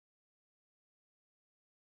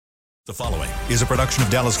The following is a production of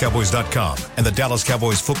DallasCowboys.com and the Dallas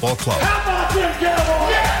Cowboys Football Club. How about them Cowboys?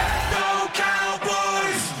 Yeah! Go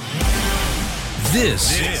Cowboys!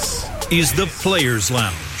 This is the Players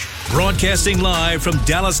Lounge, broadcasting live from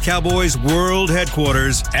Dallas Cowboys World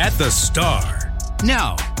Headquarters at the Star.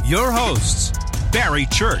 Now, your hosts, Barry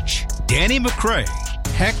Church, Danny McCray,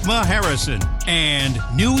 Heckma Harrison, and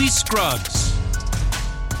Newey Scruggs.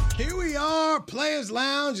 Here we are, Players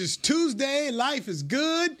Lounge. It's Tuesday. Life is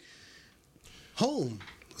good. Home.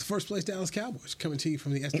 It's first place Dallas Cowboys coming to you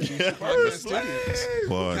from the SWC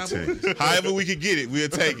Podcast Studios. However we could get it, we'll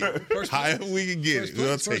take it. However we can get it,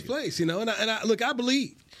 we'll take first place, you know. And I look, I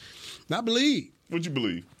believe. What'd you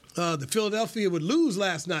bbelieve? The Philadelphia would lose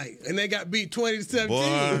last night, and they got beat 20-17.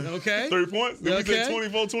 Boy. Okay, 3 points. Did we say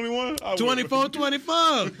 24-21?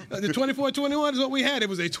 24-24. The 24-21 is what we had. It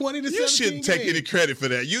was a 20-17. You shouldn't take any credit for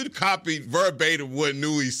that. You copied verbatim what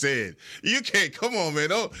Newey said. You can't. Come on, man.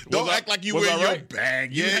 Don't act like you were in your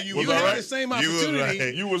bag. Yeah, you had the same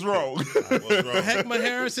opportunity. You was wrong. Heckma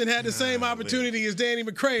Harrison had the same opportunity as Danny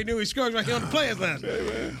McCray. Newey Scruggs right here on the Players Lounge.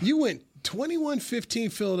 You went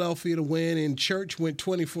 21-15 Philadelphia to win, and Church went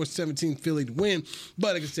 24-17 Philly to win.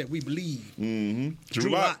 But like I said, we believe.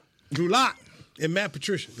 Drew Lock and Matt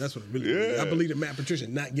Patricia. That's what I really believe. I believe that Matt Patricia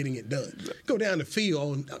not getting it done. Go down the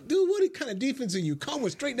field. Dude, what kind of defense are you? Coming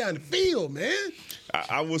straight down the field, man.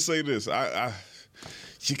 I will say this.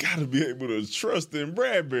 You got to be able to trust in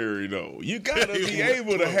Bradbury, though. You got to be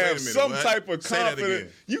able to have some type of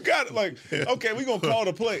confidence. You got to, okay, we're going to call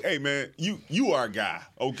the play. Hey, man, you are a guy,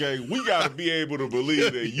 okay? We got to be able to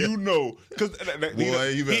believe that you know. Because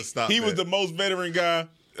you better stop he that. was the most veteran guy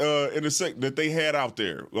in the second that they had out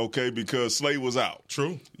there, okay, because Slade was out.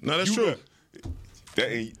 True. No, that's true.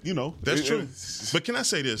 That's true. But can I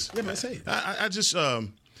say this? Yeah, man, say it. I just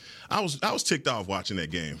I was ticked off watching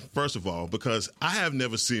that game, first of all, because I have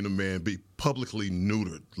never seen a man be publicly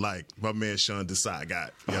neutered like my man Sean Desai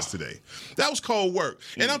got yesterday. That was cold work.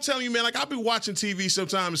 And I'm telling you, man, I'll be watching TV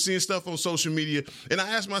sometimes and seeing stuff on social media, and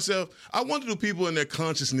I ask myself, I wonder do people in their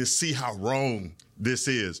consciousness see how wrong this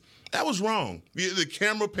is? That was wrong. The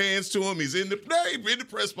camera pans to him. He's in the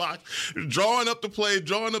press box, drawing up the play,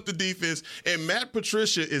 drawing up the defense, and Matt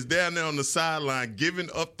Patricia is down there on the sideline giving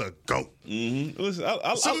up the GOAT. Mm-hmm. Listen,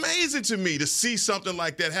 it's amazing to me to see something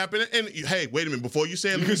like that happen. And hey, wait a minute, before you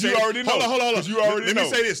say it, because you already know. Hold on. Let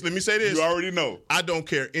me say this. You already know. I don't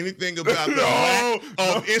care anything about the lack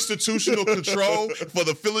of institutional control for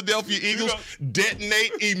the Philadelphia Eagles.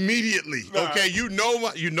 Detonate immediately. Okay, you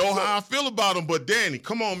know how I feel about them. But Danny,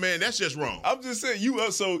 come on, man. That's just wrong. I'm just saying,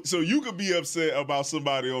 so you could be upset about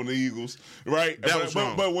somebody on the Eagles, right? That was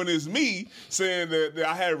wrong. But when it's me saying that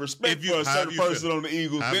I had respect for a certain person on the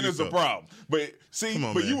Eagles, then it's a problem. But see,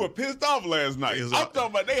 you were pissed off last night. I'm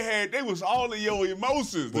talking about they was all in your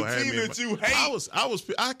emotions. The team that you hate.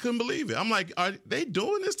 I couldn't believe it. I'm like, are they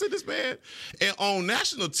doing this to this man? And on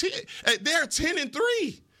national they're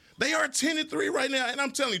 10-3. They are 10-3 right now. And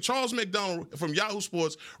I'm telling you, Charles McDonald from Yahoo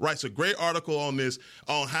Sports writes a great article on this,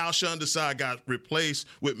 on how Sean Desai got replaced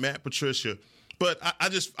with Matt Patricia. But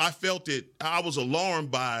I felt it. I was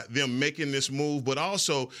alarmed by them making this move, but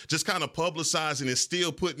also just kind of publicizing and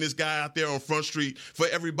still putting this guy out there on Front Street for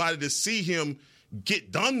everybody to see him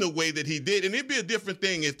get done the way that he did. And it'd be a different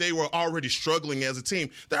thing if they were already struggling as a team.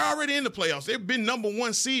 They're already in the playoffs. They've been number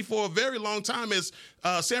one seed for a very long time as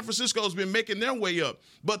San Francisco's been making their way up.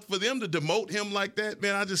 But for them to demote him like that,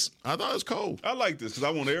 man, I thought it was cold. I like this because I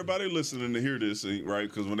want everybody listening to hear this, right?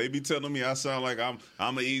 Because when they be telling me I sound like I'm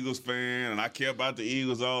an Eagles fan and I care about the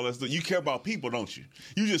Eagles, all that stuff. You care about people, don't you?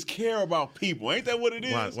 You just care about people. Ain't that what it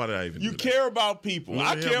is? Why did I even You care about people.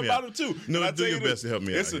 I care about them too. No, do your best to help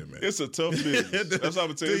me out here, man. It's a tough business. That's what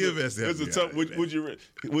I'm telling you. Do your best to help me out here,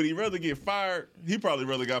 would he rather get fired? He probably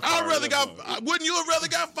rather got fired. Wouldn't you have rather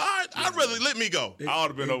got fired? I'd rather let me go. I would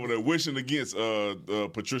have been over there wishing against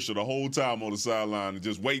Patricia the whole time on the sideline and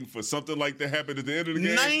just waiting for something like that happen at the end of the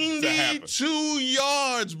game. 92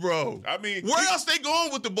 yards, bro. I mean, where else they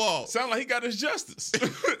going with the ball? Sound like he got his justice.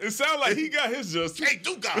 It sound like he got his justice. Hey,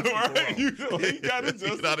 do got right? He got his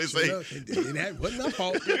justice. They say. That wasn't my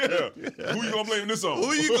fault. Yeah. Who you gonna blame this on?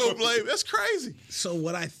 Who you gonna blame? That's crazy. So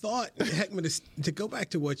what I thought, Heckman, to go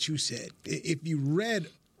back to what you said, if you read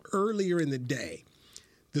earlier in the day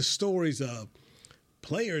the stories of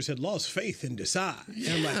players had lost faith in Desai.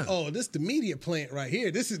 Yeah. And I'm like, oh, this is the media plant right here.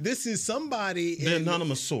 This is somebody. The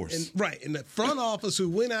anonymous source. In the front office who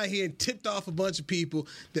went out here and tipped off a bunch of people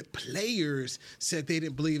that players said they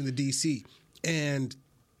didn't believe in the DC. And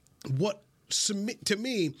what to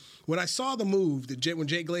me, when I saw the move when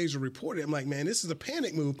Jay Glazer reported, I'm like, man, this is a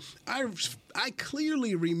panic move. I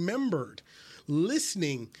clearly remembered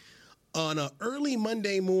listening on an early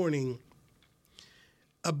Monday morning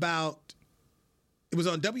it was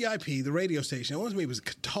on WIP, the radio station. I want to say it was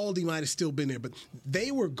Cataldi might have still been there, but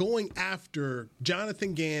they were going after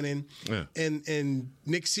Jonathan Gannon and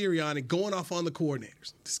Nick Sirianni, going off on the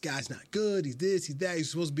coordinators. This guy's not good. He's this, he's that. He's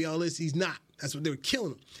supposed to be all this. He's not. That's what they were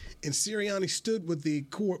killing him. And Sirianni stood with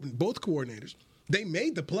both coordinators. They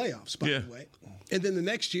made the playoffs, by the way. And then the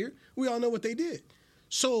next year, we all know what they did.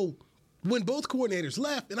 So when both coordinators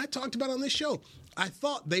left, and I talked about it on this show, I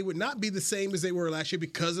thought they would not be the same as they were last year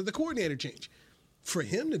because of the coordinator change. For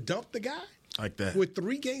him to dump the guy like that with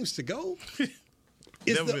 3 games to go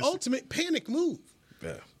is the ultimate panic move.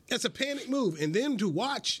 Yeah. That's a panic move. And then to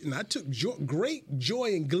watch, and I took great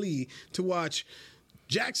joy and glee to watch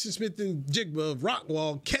Jackson Smith and Jigba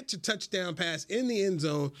Rockwall catch a touchdown pass in the end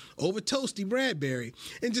zone over Toasty Bradbury.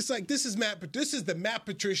 And just like, this is the Matt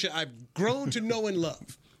Patricia I've grown to know and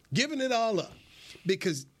love. Giving it all up.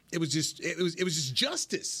 Because it was just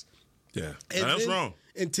justice. Yeah. That's wrong.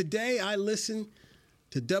 And today I listened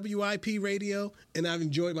to WIP radio, and I've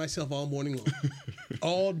enjoyed myself all morning long.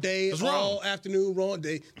 All day, all afternoon, wrong.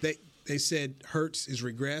 They said Hurts is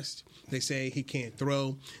regressed. They say he can't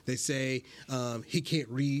throw. They say he can't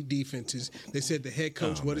read defenses. They said the head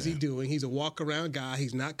coach, what is he doing? He's a walk-around guy.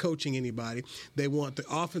 He's not coaching anybody. They want the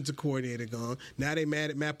offensive coordinator gone. Now they mad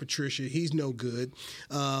at Matt Patricia. He's no good.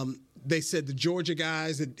 They said the Georgia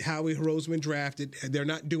guys that Howie Roseman drafted, they're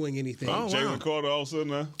not doing anything. Jalen Carter all of a sudden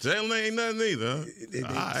now? Jalen ain't nothing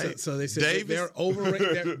either. So they said they're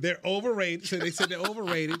overrated. They're overrated. So they said they're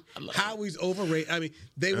overrated. Howie's overrated. I mean,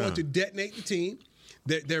 they want to detonate the team.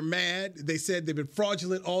 They're mad. They said they've been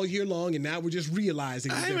fraudulent all year long, and now we're just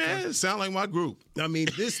realizing. Hey man, it sound like my group. I mean,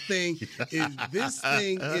 this thing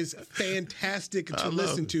is fantastic to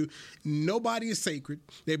listen to. Nobody is sacred.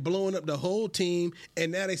 They're blowing up the whole team,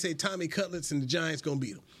 and now they say Tommy Cutlets and the Giants gonna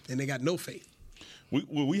beat them, and they got no faith.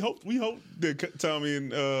 We hope that Tommy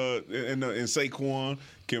and Saquon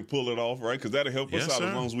can pull it off, right? Because that'll help us out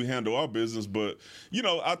as long as we handle our business. But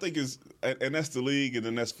I think and that's the league, and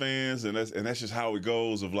then that's fans, and that's just how it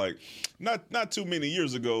goes. Of like, not too many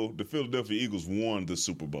years ago, the Philadelphia Eagles won the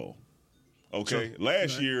Super Bowl. Okay,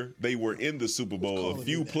 last year they were in the Super Bowl, a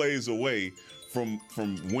few plays away from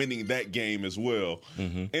winning that game as well.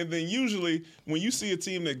 Mm-hmm. And then usually when you see a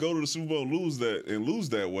team that go to the Super Bowl lose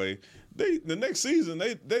that way. The next season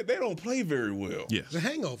they don't play very well. Yes. It's a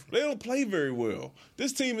hangover. They don't play very well.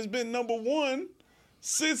 This team has been number 1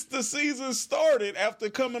 since the season started after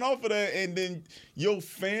coming off of that, and then your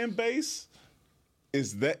fan base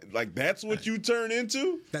is that's what you turn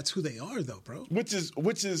into? That's who they are though, bro. Which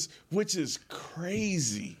is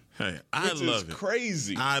crazy. Hey, I love it.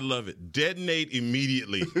 Crazy. I love it. Detonate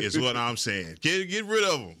immediately is what I'm saying. Get rid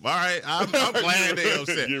of them. All right, I'm glad they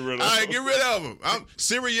upset. Get rid of them.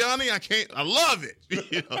 Sirianni, I love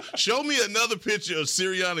it. Show me another picture of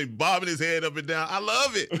Sirianni bobbing his head up and down. I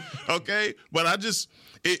love it. Okay, but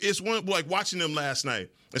it's one like watching them last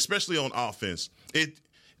night, especially on offense.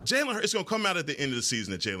 Jalen Hurts, it's gonna come out at the end of the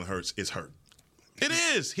season that Jalen Hurts is hurt. It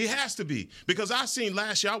is. He has to be, because I seen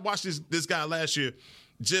last year. I watched this guy last year.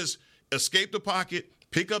 Just escape the pocket,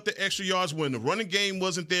 pick up the extra yards when the running game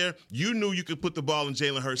wasn't there. You knew you could put the ball in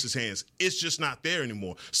Jalen Hurts' hands. It's just not there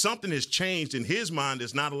anymore. Something has changed in his mind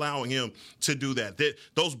that's not allowing him to do that.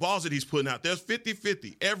 Those balls that he's putting out, there's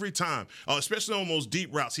 50-50 every time, especially on those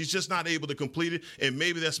deep routes. He's just not able to complete it, and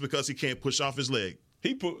maybe that's because he can't push off his leg.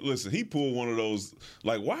 He pulled one of those,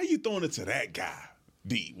 like, why are you throwing it to that guy?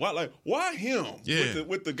 Why him? Yeah.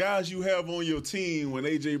 With the guys you have on your team, when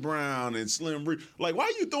A.J. Brown and Slim Reed, like, why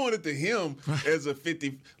are you throwing it to him as a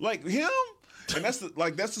 50? Like, him? And that's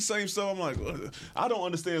the same stuff. I'm like, I don't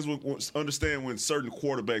understand when certain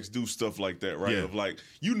quarterbacks do stuff like that, right? Yeah. Of like,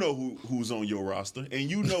 who's on your roster, and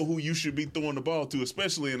you know who you should be throwing the ball to,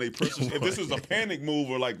 especially in a person. If this is a panic move,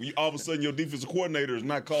 or like all of a sudden your defensive coordinator is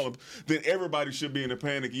not calling, then everybody should be in a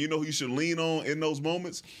panic. And you know who you should lean on in those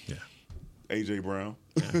moments? Yeah. A.J. Brown.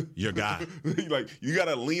 Yeah, your guy. Like, you got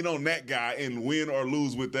to lean on that guy and win or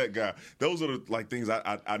lose with that guy. Those are the things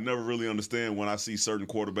I never really understand when I see certain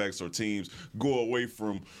quarterbacks or teams go away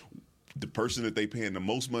from the person that they paying the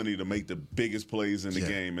most money to make the biggest plays in the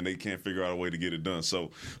game, and they can't figure out a way to get it done.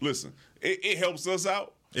 So, listen, it helps us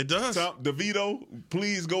out. It does. DeVito,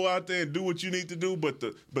 please go out there and do what you need to do, but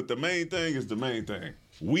the main thing is the main thing.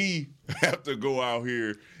 We have to go out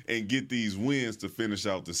here and get these wins to finish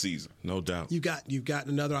out the season. No doubt. You've got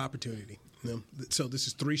another opportunity. So this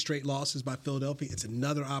is 3 straight losses by Philadelphia. It's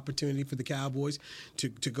another opportunity for the Cowboys to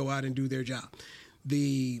go out and do their job.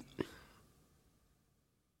 The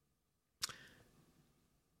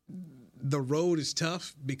road is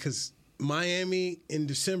tough because Miami in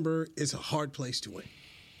December is a hard place to win.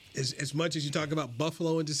 As much as you talk about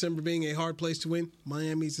Buffalo in December being a hard place to win,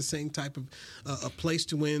 Miami's the same type of a place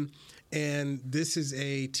to win. And this is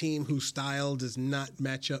a team whose style does not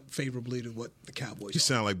match up favorably to what the Cowboys. You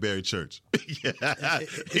sound like Barry Church.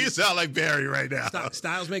 You sound like Barry right now.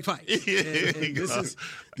 Styles make fights.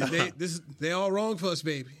 And they all wrong for us,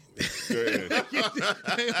 baby.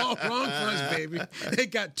 They all wrong for us, baby. They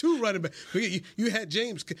got 2 running backs. You had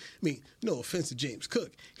James. I mean, no offense to James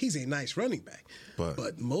Cook, he's a nice running back.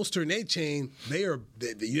 But Mostert and A-Chain, you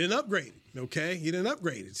didn't upgrade it. Okay, you didn't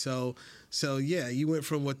upgrade it. So yeah, you went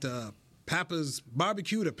from what Papa's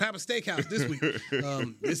barbecue to Papa's Steakhouse this week.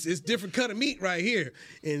 It's different cut of meat right here.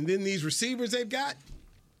 And then these receivers they've got.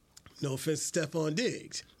 No offense to Stephon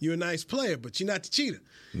Diggs, you're a nice player, but you're not the cheetah,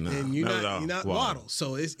 and you're not Waddle.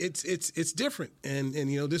 So it's different. And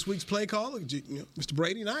this week's play caller, Mr.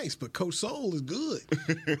 Brady, nice, but Coach Soul is good.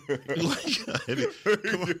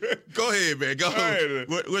 Go ahead, man. Go ahead.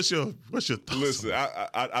 What's your thoughts? Listen,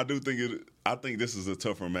 I do think I think this is a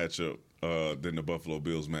tougher matchup than the Buffalo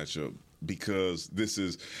Bills matchup, because this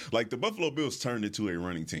is like the Buffalo Bills turned into a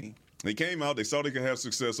running team. They came out, they saw they could have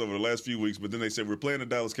success over the last few weeks, but then they said, we're playing the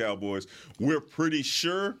Dallas Cowboys. We're pretty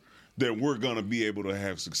sure that we're going to be able to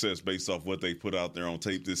have success based off what they put out there on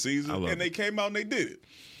tape this season. And they came out and they did it.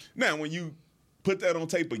 Now, when you put that on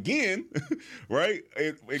tape again, right,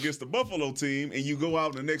 against the Buffalo team, and you go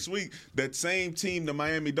out the next week, that same team, the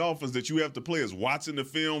Miami Dolphins, that you have to play is watching the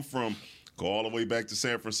film from go all the way back to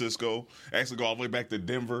San Francisco, actually go all the way back to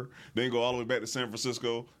Denver, then go all the way back to San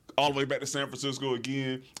Francisco, all the way back to San Francisco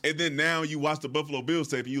again. And then now you watch the Buffalo Bills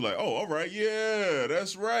tape and you're like, oh, all right, yeah,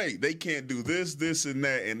 that's right. They can't do this, this, and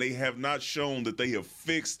that. And they have not shown that they have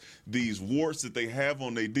fixed these warts that they have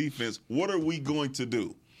on their defense. What are we going to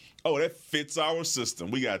do? Oh, that fits our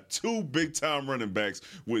system. We got 2 big-time running backs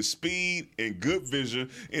with speed and good vision.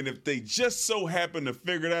 And if they just so happen to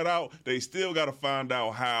figure that out, they still got to find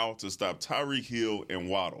out how to stop Tyreek Hill and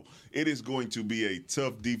Waddle. It is going to be a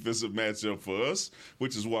tough defensive matchup for us,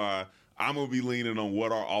 which is why I'm going to be leaning on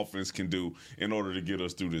what our offense can do in order to get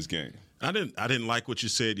us through this game. I didn't like what you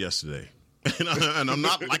said yesterday. And I'm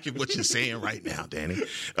not liking what you're saying right now, Danny.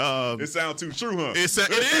 It sounds too true, huh?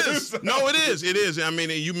 It is. No, it is. It is. I mean,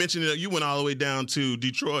 you mentioned it. You went all the way down to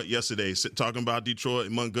Detroit yesterday, talking about Detroit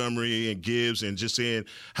and Montgomery and Gibbs, and just saying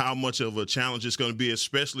how much of a challenge it's going to be,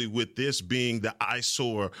 especially with this being the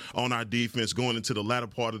eyesore on our defense going into the latter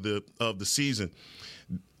part of the season.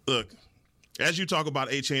 Look. As you talk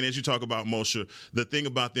about A-Chain, as you talk about Moshe, the thing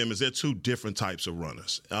about them is they're 2 different types of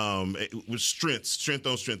runners with strength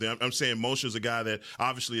on strength. I'm saying Moshe is a guy that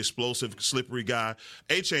obviously explosive, slippery guy.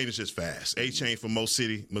 A-Chain is just fast. A-Chain from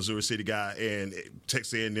Missouri City guy, and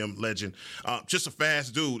Texas A&M legend. Just a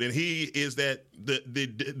fast dude, and he is that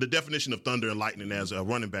the definition of thunder and lightning as a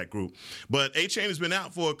running back group. But A-Chain has been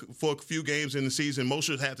out for a few games in the season.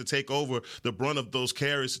 Moshe had to take over the brunt of those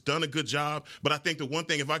carries. Done a good job, but I think the one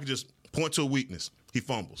thing, if I could just point to a weakness, he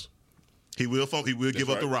fumbles. He will fumble. He will give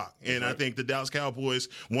up the rock. And I think the Dallas Cowboys,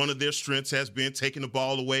 one of their strengths has been taking the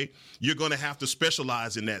ball away. You're going to have to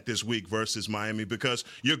specialize in that this week versus Miami, because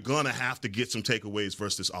you're going to have to get some takeaways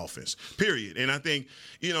versus this offense, period. And I think,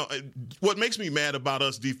 what makes me mad about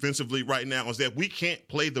us defensively right now is that we can't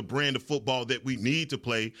play the brand of football that we need to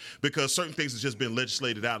play because certain things have just been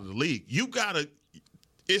legislated out of the league. You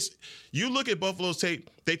look at Buffalo's tape,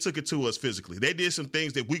 they took it to us physically. They did some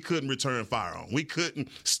things that we couldn't return fire on. We couldn't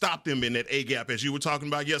stop them in that A-gap, as you were talking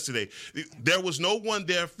about yesterday. There was no one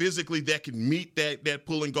there physically that could meet that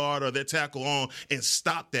pulling guard or that tackle on and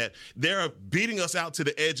stop that. They're beating us out to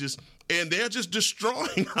the edges, and they're just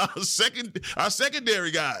destroying our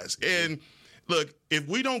secondary guys. And look, if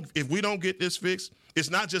we don't get this fixed, it's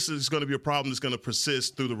not just that it's going to be a problem that's going to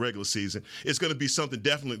persist through the regular season. It's going to be something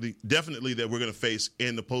definitely that we're going to face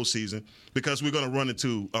in the postseason, because we're going to run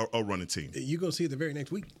into a running team. You're going to see it the very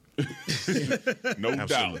next week. No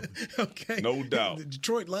doubt. Okay. No doubt. The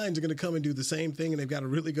Detroit Lions are going to come and do the same thing, and they've got a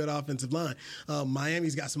really good offensive line.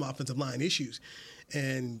 Miami's got some offensive line issues.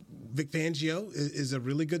 And Vic Fangio is a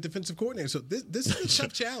really good defensive coordinator. So this is a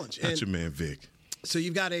tough challenge. That's your man, Vic. So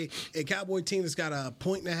you've got a Cowboy team that's got a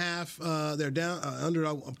 1.5. They're down under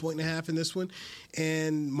a 1.5 in this one,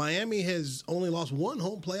 and Miami has only lost 1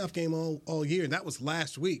 home playoff game all year, and that was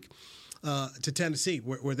last week to Tennessee,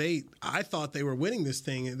 where I thought they were winning this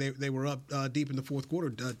thing, and they were up deep in the fourth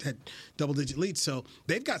quarter, had double-digit leads. So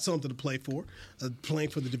they've got something to play for, playing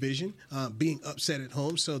for the division, being upset at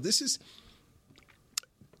home. So this is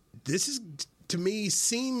to me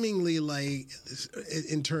seemingly like,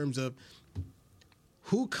 in terms of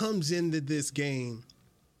who comes into this game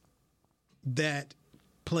that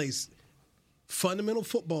plays fundamental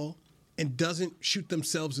football and doesn't shoot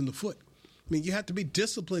themselves in the foot. I mean, you have to be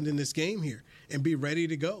disciplined in this game here and be ready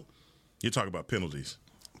to go. You're talking about penalties.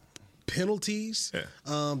 Penalties,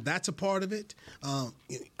 yeah. That's a part of it.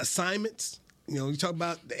 Assignments. You talk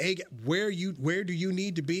about where do you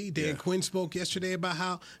need to be? Dan Quinn spoke yesterday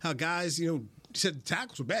about how guys, said the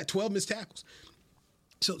tackles were bad, 12 missed tackles.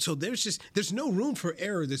 So there's no room for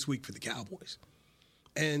error this week for the Cowboys.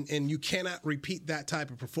 And you cannot repeat that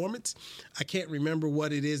type of performance. I can't remember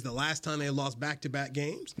what it is the last time they lost back-to-back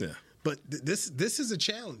games. Yeah. But this is a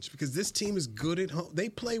challenge because this team is good at home. They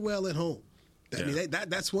play well at home. I mean,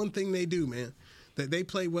 that's one thing they do, man. That they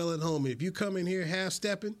play well at home. And if you come in here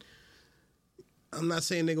half-stepping, I'm not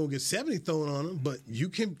saying they're going to get 70 thrown on them, but you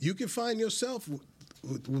can find yourself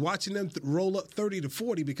watching them roll up 30 to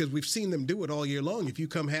 40 because we've seen them do it all year long if you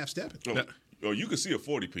come half-stepping. Oh, you can see a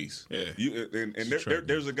 40-piece. Yeah.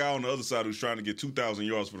 There's a guy on the other side who's trying to get 2,000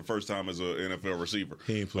 yards for the first time as an NFL receiver.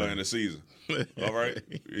 He ain't playing in the season. All right?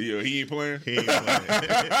 He ain't playing? He ain't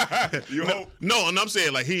playing. You hope? No, and I'm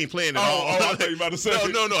saying, like, he ain't playing at all. Oh, I thought you about to say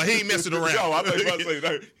No, he ain't messing around. No, I thought you about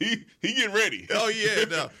to say, he getting ready. Oh, yeah.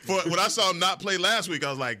 No. When I saw him not play last week,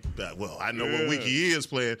 I was like, well, I know what week he is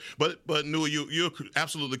playing. But Newey, you're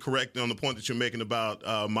absolutely correct on the point that you're making about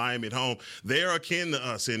Miami at home. They are akin to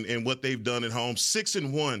us in what they've done at home.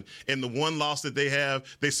 6-1, and the one loss that they have,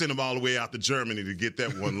 they sent them all the way out to Germany to get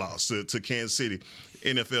that one loss to Kansas City.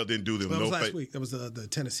 NFL didn't do them. That was last week. That was the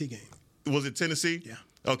Tennessee game. Was it Tennessee? Yeah.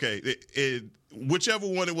 Okay. Whichever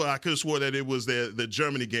one it was, I could have swore that it was the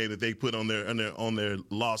Germany game that they put on their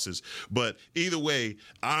losses. But either way,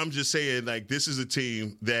 I'm just saying, like, this is a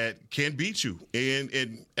team that can beat you,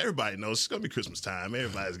 and everybody knows it's gonna be Christmas time.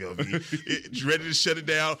 Everybody's gonna be ready to shut it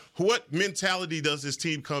down. What mentality does this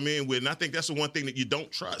team come in with? And I think that's the one thing that you don't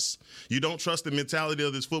trust. You don't trust the mentality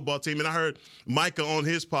of this football team. And I heard Micah on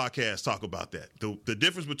his podcast talk about that. The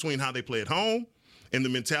difference between how they play at home and the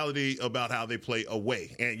mentality about how they play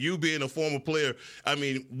away. And you being a former player, I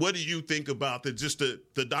mean, what do you think about the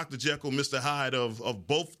Dr. Jekyll, Mr. Hyde of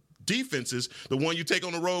both defenses, the one you take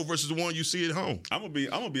on the road versus the one you see at home? I'm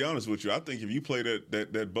gonna be honest with you. I think if you play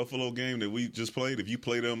that Buffalo game that we just played, if you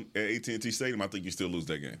play them at AT&T Stadium, I think you still lose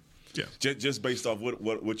that game. Yeah. Just based off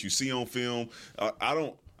what you see on film.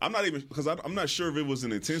 I'm not sure if it was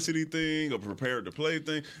an intensity thing or prepared to play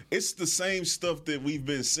thing. It's the same stuff that we've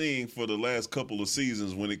been seeing for the last couple of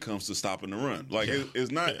seasons when it comes to stopping the run. Like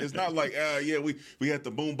it's not like we had the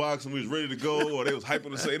boom box and we was ready to go or they was hyping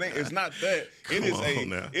to say it's not that.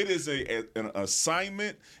 It is an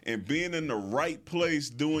assignment and being in the right place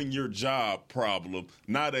doing your job problem,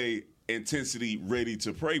 not a intensity ready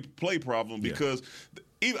to play problem because.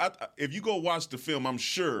 If you go watch the film, I'm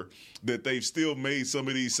sure that they've still made some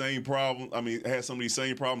of these same problems. I mean, had some of these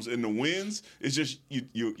same problems in the wins. It's just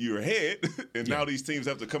you're ahead, and now these teams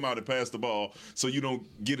have to come out and pass the ball, so you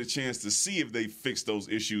don't get a chance to see if they fix those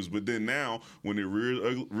issues. But then now, when it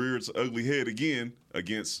rears its ugly head again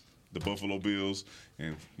against the Buffalo Bills,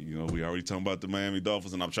 and we already talking about the Miami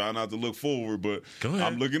Dolphins, and I'm trying not to look forward, but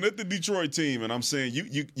I'm looking at the Detroit team, and I'm saying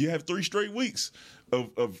you have 3 straight weeks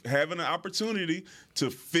of having an opportunity to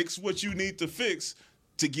fix what you need to fix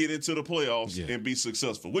to get into the playoffs and be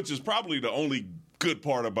successful, which is probably the only good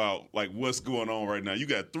part about like what's going on right now. You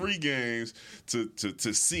got 3 games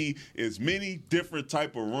to see as many different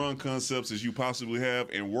type of run concepts as you possibly have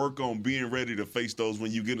and work on being ready to face those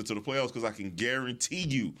when you get into the playoffs, because I can guarantee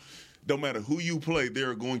you, no matter who you play,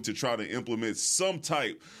 they're going to try to implement some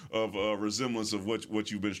type of resemblance of what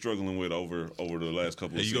you've been struggling with over the last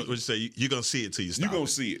couple of seasons. You're going to see it till you stop. You're going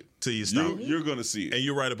to see it. Till you stop. You're going to see it. And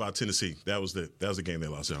you're right about Tennessee. That was the game they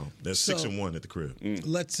lost at home. That's 6-1 at the crib.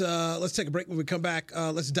 Let's take a break. When we come back,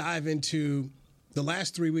 let's dive into the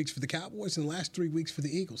last 3 weeks for the Cowboys and the last 3 weeks for the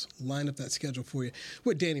Eagles. Line up that schedule for you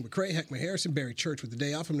with Danny McCray, Heckman Harrison, Barry Church with the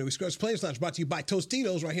day off from Newey Scruggs Players Lounge, brought to you by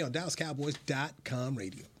Tostitos right here on DallasCowboys.com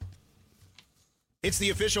radio. It's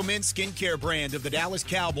the official men's skincare brand of the Dallas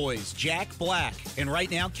Cowboys, Jack Black. And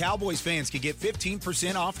right now, Cowboys fans can get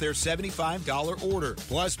 15% off their $75 order.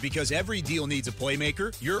 Plus, because every deal needs a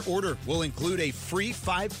playmaker, your order will include a free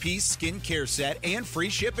 5-piece skincare set and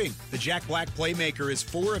free shipping. The Jack Black Playmaker is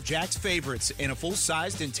 4 of Jack's favorites and a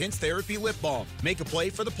full-sized intense therapy lip balm. Make a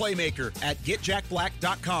play for the Playmaker at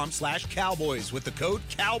getjackblack.com/Cowboys with the code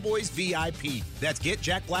CowboysVIP. That's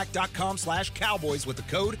getjackblack.com/Cowboys with the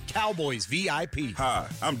code CowboysVIP. Smoothie. Hi,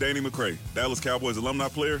 I'm Danny McCray, Dallas Cowboys alumni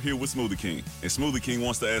player here with Smoothie King. And Smoothie King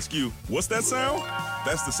wants to ask you, what's that sound?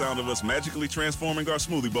 That's the sound of us magically transforming our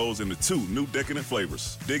smoothie bowls into 2 new decadent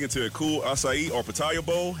flavors. Dig into a cool acai or pitaya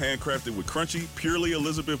bowl, handcrafted with crunchy, purely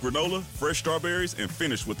Elizabeth granola, fresh strawberries, and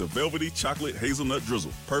finished with a velvety chocolate hazelnut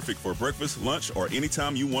drizzle. Perfect for breakfast, lunch, or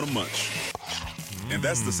anytime you want to munch. And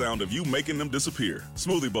that's the sound of you making them disappear.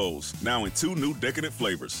 Smoothie bowls, now in 2 new decadent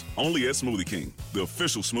flavors. Only at Smoothie King, the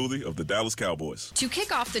official smoothie of the Dallas Cowboys. To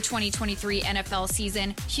kick off the 2023 NFL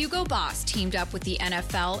season, Hugo Boss teamed up with the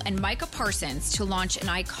NFL and Micah Parsons to launch an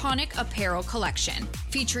iconic apparel collection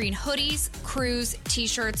featuring hoodies, crews,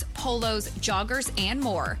 t-shirts, polos, joggers, and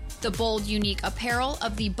more. The bold, unique apparel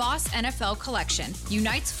of the Boss NFL collection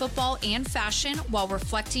unites football and fashion while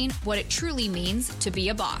reflecting what it truly means to be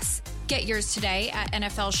a boss. Get yours today at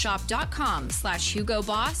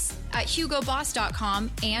nflshop.com/HugoBoss, at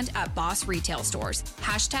HugoBoss.com, and at Boss retail stores.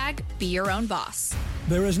 #Be your own boss.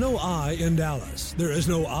 There is no I in Dallas. There is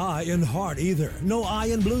no I in Hart either. No I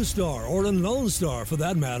in Blue Star or in Lone Star for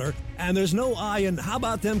that matter. And there's no I in how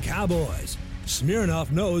about them Cowboys?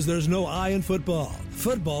 Smirnoff knows there's no I in football.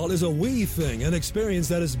 Football is a we thing, an experience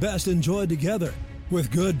that is best enjoyed together.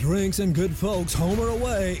 With good drinks and good folks, home or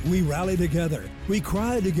away, we rally together, we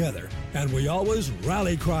cry together, and we always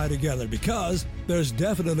rally cry together because there's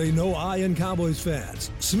definitely no I in Cowboys fans.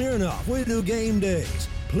 Smirnoff, we do game days.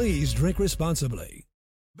 Please drink responsibly.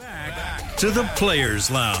 Back to the Players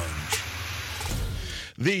Lounge.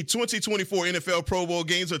 The 2024 NFL Pro Bowl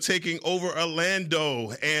games are taking over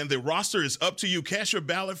Orlando, and the roster is up to you. Cast your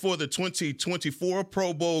ballot for the 2024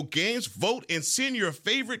 Pro Bowl games. Vote and send your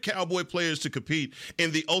favorite Cowboy players to compete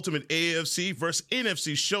in the ultimate AFC versus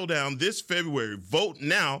NFC showdown this February. Vote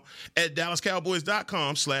now at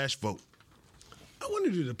DallasCowboys.com/vote. I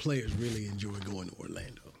wonder, do the players really enjoy going to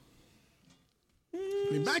Orlando? I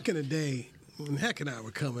mean, back in the day, when Heck and I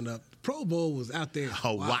were coming up, the Pro Bowl was out there in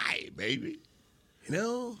Hawaii, baby. You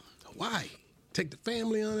know, Hawaii. Take the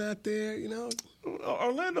family on out there, you know.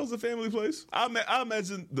 Orlando's a family place. I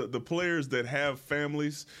imagine the players that have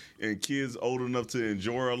families and kids old enough to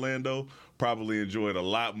enjoy Orlando probably enjoy it a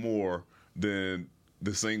lot more than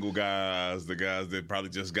the single guys, the guys that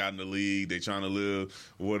probably just got in the league. They trying to live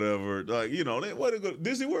whatever. Like, you know, they want to go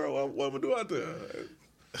Disney World. What am I do out there?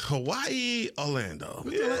 Hawaii, Orlando.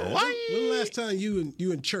 Hawaii. When the last time you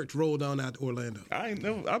and Church rolled on out to Orlando? I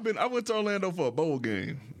went to Orlando for a bowl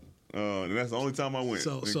game. And that's the only time I went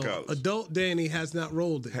in college. Adult Danny has not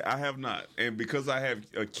rolled it. I have not. And because I have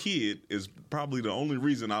a kid is probably the only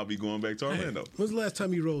reason I'll be going back to Orlando. When's the last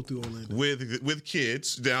time you rolled through Orlando? With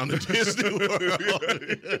kids down to Disney World.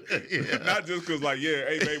 Yeah. Not just because, like, yeah,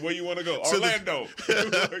 hey, babe, where you want to go? Orlando.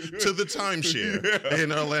 To the timeshare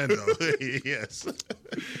in Orlando. Yes.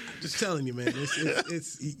 Just telling you, man.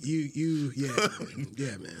 It's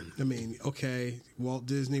yeah, man. I mean, okay, Walt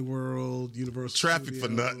Disney World, Universal Traffic Studios.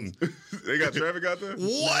 For nothing. They got traffic out there?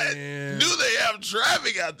 What? Man. Do they have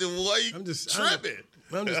traffic out there? Boy, I'm just tripping.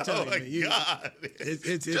 I'm just telling oh you, man. God.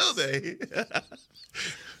 Do they?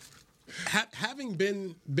 Having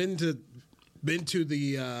been to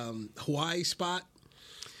the Hawaii spot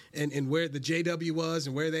and where the JW was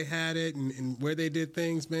and where they had it and where they did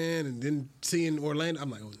things, man, and then seeing Orlando,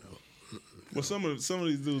 I'm like, oh no. Well, some of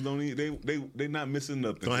these dudes don't eat. They not missing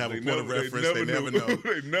nothing. Don't have a point of reference. They never know.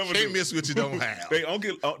 They never can't miss what you don't have. They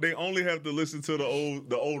only have to listen to the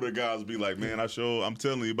older guys be like, man, I'm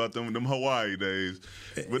telling you about them Hawaii days,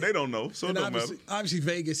 but they don't know, so it don't matter. Obviously,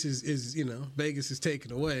 Vegas is Vegas is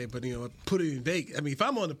taken away, but put it in Vegas. I mean, if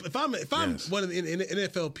I'm one of the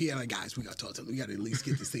NFL PA, like, guys, we got to talk to them. We got to at least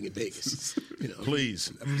get this thing in Vegas.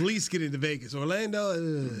 Please, at least get into Vegas. Orlando,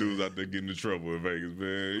 dudes out there getting in trouble in Vegas,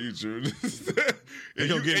 man. You sure? They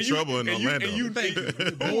gonna get in trouble in Orlando.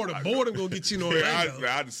 Boredom gonna get you in Orlando.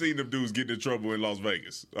 I've seen them dudes getting in trouble in Las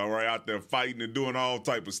Vegas. All right, out there fighting and doing all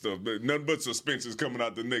type of stuff. Nothing but suspensions coming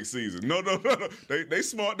out the next season. No. They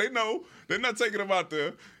smart. They know. They're not taking them out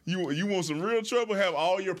there. You want some real trouble? Have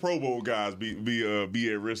all your Pro Bowl guys be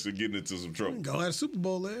at risk of getting into some trouble. Go have Super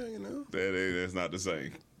Bowl there. That's not the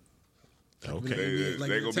same. Okay,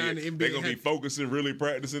 they're gonna be focusing, really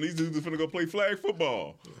practicing. These dudes are finna go play flag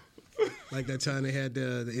football. Like that time they had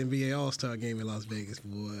the NBA All-Star game in Las Vegas,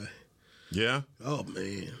 boy. Yeah. Oh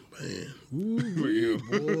man. Ooh,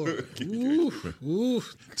 boy. Ooh.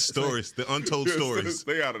 Stories, the untold stories.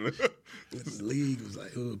 Stay out of there. The league was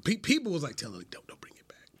like, people was like telling them, don't bring it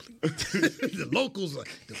back. please. The locals like,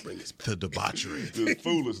 don't bring this back. The debauchery. The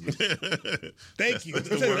foolishness. Thank you.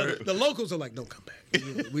 The locals are like, don't come back.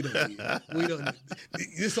 We don't need it. We don't need it.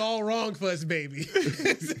 It's all wrong for us, baby.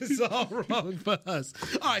 It's all wrong for us.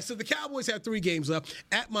 All right, so the Cowboys have 3 games left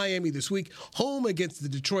at Miami this week. Home against the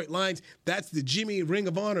Detroit Lions. That's the Jimmy Ring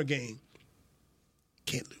of Honor game.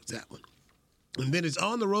 Can't lose that one. And then it's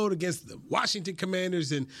on the road against the Washington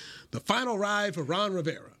Commanders in the final ride for Ron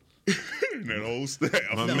Rivera. That old staff.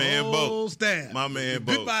 My man Bo. Staff. My man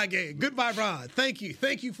Bo. Goodbye, game. Goodbye, Ron. Thank you.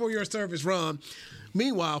 Thank you for your service, Ron.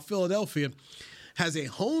 Meanwhile, Philadelphia has a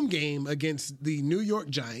home game against the New York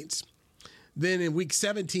Giants. Then in Week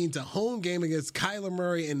 17, it's a home game against Kyler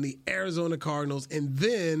Murray and the Arizona Cardinals. And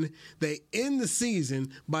then they end the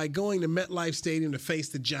season by going to MetLife Stadium to face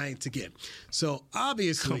the Giants again. So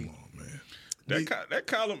obviously, Come on, man. That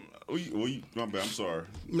column. My bad, I'm sorry.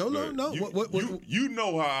 No. You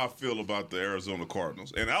know how I feel about the Arizona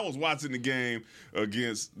Cardinals, and I was watching the game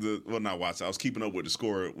against not watching. I was keeping up with the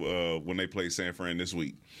score when they played San Fran this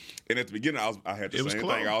week. And at the beginning, I had the same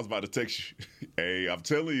thing. I was about to text you. Hey, I'm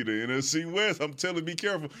telling you, the NFC West. I'm telling you, be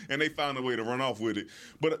careful. And they found a way to run off with it.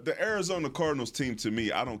 But the Arizona Cardinals team, to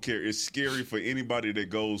me, I don't care. It's scary for anybody that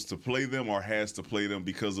goes to play them or has to play them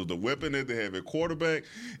because of the weapon that they have at quarterback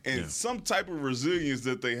and some type of resilience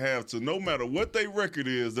that they have to no matter what their record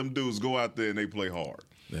is, them dudes go out there and they play hard.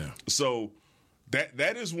 Yeah. So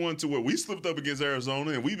that is one to where we slipped up against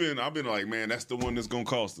Arizona, and I've been like, man, that's the one that's going to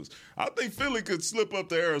cost us. I think Philly could slip up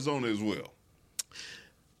to Arizona as well.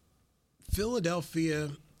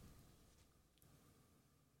 Philadelphia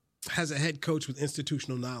has a head coach with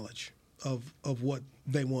institutional knowledge of what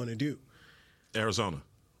they want to do. Arizona.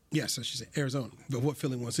 Yes, I should say Arizona, but what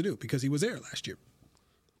Philly wants to do because he was there last year.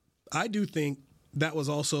 I do think that was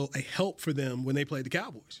also a help for them when they played the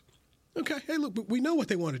Cowboys. Okay, hey, look, we know what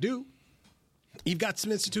they want to do. You've got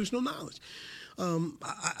some institutional knowledge. I'm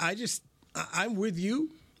with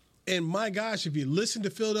you. And my gosh, if you listen to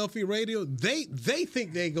Philadelphia radio, they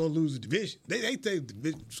think they're gonna lose the division. They think the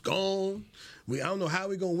division's gone. I don't know how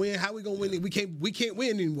we're gonna win. How we gonna win? We can't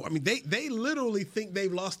win anymore. I mean, they literally think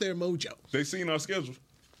they've lost their mojo. They've seen our schedule.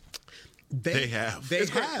 They have.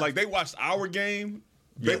 Like they watched our game.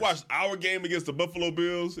 They watched our game against the Buffalo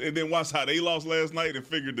Bills and then watched how they lost last night and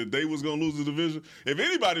figured that they was going to lose the division. If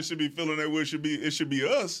anybody should be feeling that way, it should be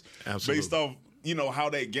us. Absolutely. Based off,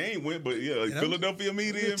 how that game went. But, Philadelphia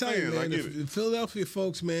media and fans, I get it. Philadelphia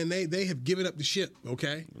folks, man, they have given up the ship,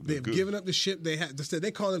 okay? They have given up the ship.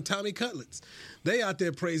 They call them Tommy Cutlets. They out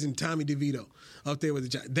there praising Tommy DeVito out there with the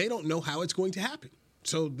Giants. They don't know how it's going to happen.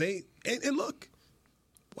 So and look,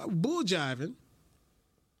 bull jiving.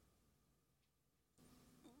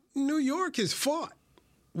 New York has fought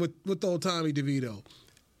with old Tommy DeVito.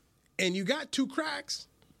 And you got 2 cracks.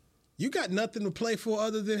 You got nothing to play for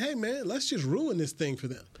other than, hey, man, let's just ruin this thing for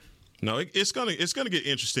them. No, it's gonna get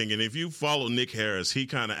interesting. And if you follow Nick Harris, he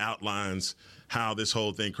kind of outlines how this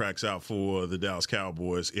whole thing cracks out for the Dallas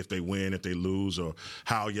Cowboys if they win, if they lose, or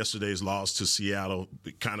how yesterday's loss to Seattle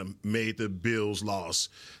kind of made the Bills' loss,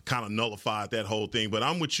 kind of nullified that whole thing. But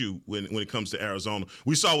I'm with you when it comes to Arizona.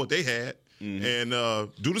 We saw what they had. Mm-hmm. And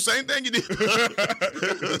do the same thing you did.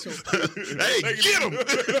 Hey, get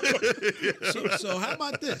them. So how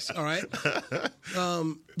about this? All right.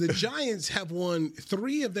 The Giants have won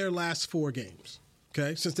 3 of their last 4 games.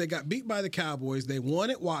 Okay, since they got beat by the Cowboys, they won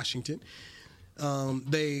at Washington.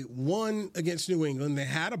 They won against New England. They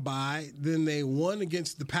had a bye. Then they won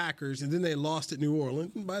against the Packers, and then they lost at New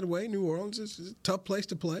Orleans. And by the way, New Orleans is a tough place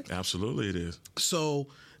to play. Absolutely, it is. So.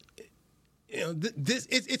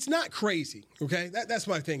 It's not crazy, okay? That's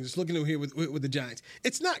my thing. Just looking over here with the Giants,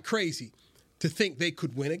 it's not crazy to think they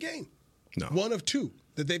could win a game. No. 1 of 2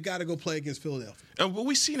 that they've got to go play against Philadelphia. But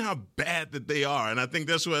we've seen how bad that they are, and I think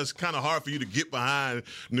that's why it's kind of hard for you to get behind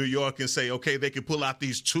New York and say, okay, they can pull out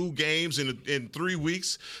these 2 games in 3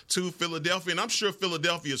 weeks to Philadelphia. And I'm sure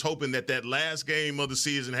Philadelphia is hoping that last game of the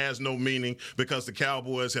season has no meaning because the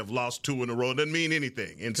Cowboys have lost 2 in a row. It doesn't mean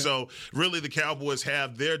anything. And so really the Cowboys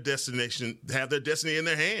have their destiny in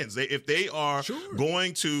their hands. If they are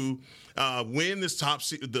going to win this top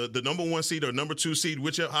seed, the number 1 seed or number 2 seed,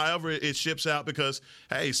 however it ships out, because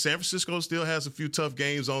hey, San Francisco still has a few tough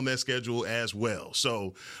games on their schedule as well.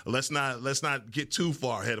 So let's not get too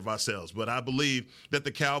far ahead of ourselves. But I believe that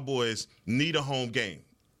the Cowboys need a home game.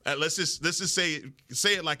 Let's just say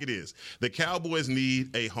it like it is. The Cowboys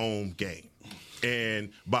need a home game. And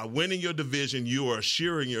by winning your division, you are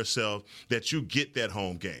assuring yourself that you get that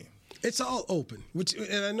home game. It's all open,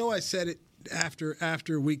 and I know I said it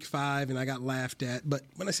after week 5 and I got laughed at, but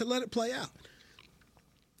when I said let it play out,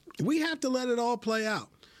 we have to let it all play out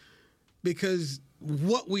because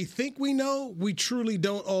what we think we know, we truly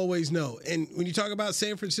don't always know. And when you talk about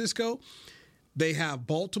San Francisco, they have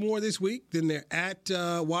Baltimore this week, then they're at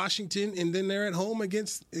Washington, and then they're at home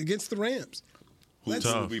against the Rams. Who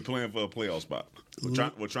will be playing for a playoff spot?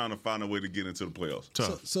 We're trying to find a way to get into the playoffs.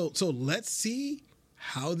 So let's see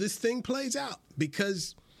how this thing plays out,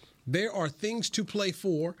 because there are things to play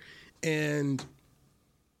for, and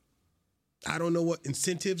I don't know what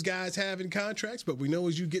incentives guys have in contracts, but we know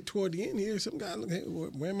as you get toward the end here, some guy look, hey,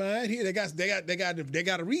 where am I at here? They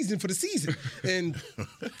got a reason for the season, and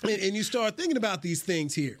you start thinking about these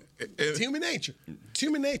things here. It's human nature. It's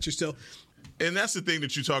human nature. So. And that's the thing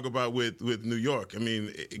that you talk about with New York. I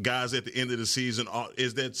mean, guys at the end of the season,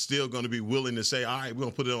 is that still going to be willing to say, all right, we're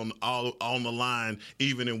going to put it on the line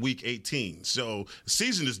even in week 18? So the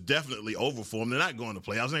season is definitely over for them. They're not going to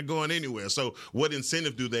playoffs. They're not going anywhere. So what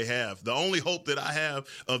incentive do they have? The only hope that I have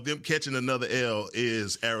of them catching another L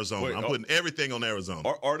is Arizona. I'm putting everything on Arizona.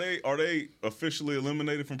 Are they officially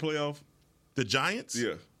eliminated from playoff? The Giants?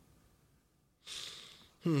 Yeah.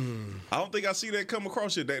 I don't think I see that come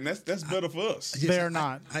across yet. That's better for us. They're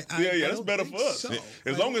not. That's better for us. So.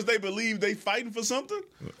 As long as they believe they fighting for something,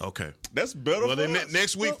 okay, that's better for then us.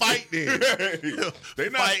 Next week, fight then. They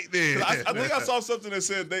not, fight then. I think I saw something that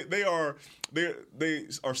said they are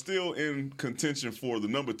still in contention for the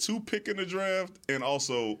number 2 pick in the draft and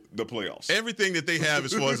also the playoffs. Everything that they have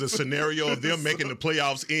as far as a scenario of them making the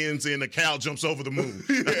playoffs ends and the cow jumps over the moon.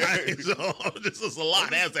 So this is a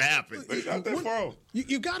lot that has to happen. They not that far off.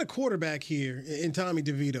 You got a quarterback here in Tommy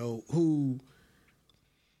DeVito who,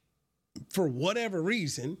 for whatever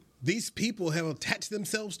reason, these people have attached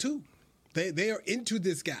themselves to. They are into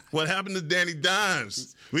this guy. What happened to Danny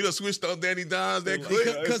Dimes? We done switched on Danny Dimes that quick.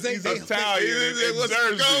 Because he's Italian. What's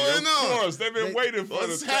going on? Of course, they've been waiting for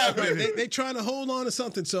what's this happening. They're trying to hold on to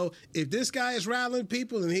something. So if this guy is rallying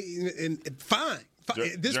people, and fine.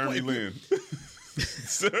 At this Jeremy point, Lin.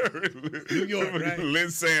 New York, right?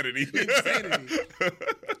 Linsanity.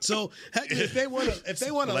 So if they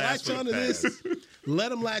want to latch onto this, let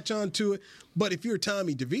them latch onto it. But if you're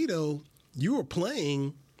Tommy DeVito, you are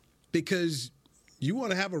playing because you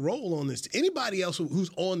want to have a role on this. Anybody else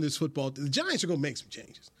who's on this football, the Giants are going to make some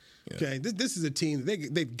changes. Yeah. Okay, this is a team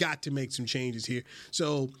they've got to make some changes here.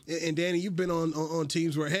 So, and Danny, you've been on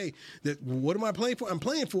teams where, hey, what am I playing for? I'm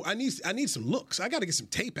playing for. I need some looks. I got to get some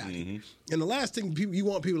tape out of you. And the last thing you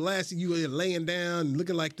want people to last, you are laying down and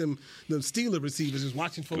looking like them Steeler receivers just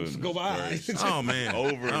watching folks go by. Oh man,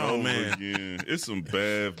 over and over again. It's some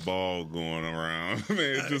bad ball going around. Man,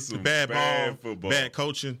 it's just some bad football, bad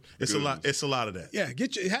coaching. It's a lot. It's a lot of that. Yeah,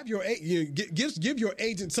 give your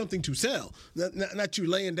agent something to sell, not you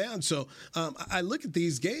laying down. So I look at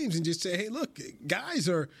these games and just say, hey, look, guys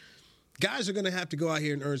are going to have to go out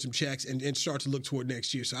here and earn some checks and start to look toward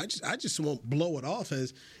next year. So I just won't blow it off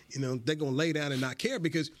as, they're going to lay down and not care,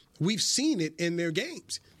 because we've seen it in their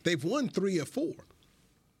games. They've won 3 of 4.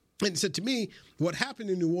 And so to me, what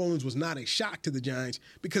happened in New Orleans was not a shock to the Giants,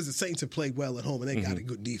 because the Saints have played well at home and they got a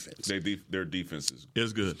good defense. Their defense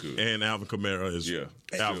is good. And Alvin Kamara is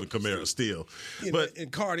Alvin Kamara still.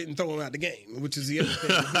 And Carr didn't throw him out the game, which is the other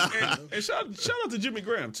thing. And shout out to Jimmy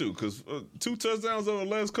Graham too, because 2 touchdowns over the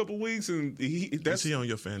last couple of weeks, and is he on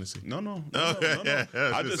your fantasy? No. I'm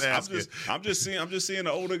just seeing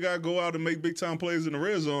the older guy go out and make big time plays in the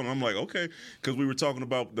red zone. I'm like, okay, because we were talking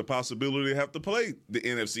about the possibility to have to play the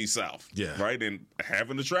NFC South, right, and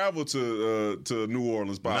having to travel to New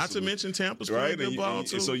Orleans, possibly. Not to mention Tampa's playing good ball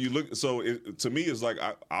too. So you look. So to me, it's like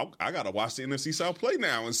I got to watch the NFC South play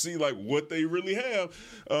now and see like what they really have.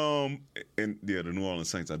 And the New Orleans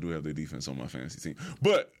Saints, I do have their defense on my fantasy team,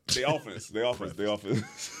 but the offense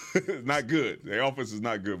is not good. Their offense is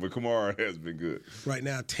not good, but Kamara has been good. Right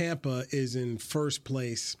now, Tampa is in first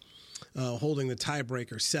place, holding the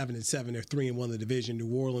tiebreaker 7-7. They're 3-1 in the division.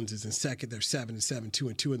 New Orleans is in second. They're 7-7,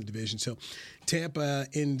 2-2 in the division. So Tampa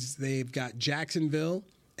ends. They've got Jacksonville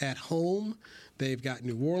at home. They've got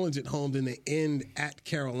New Orleans at home. Then they end at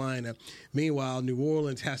Carolina. Meanwhile, New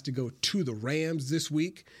Orleans has to go to the Rams this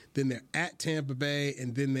week. Then they're at Tampa Bay,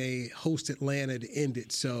 and then they host Atlanta to end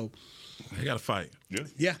it. So they got to fight.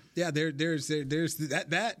 Yeah. There's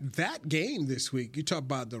that game this week. You talk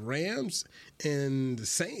about the Rams and the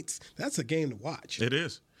Saints. That's a game to watch. It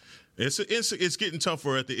is. It's getting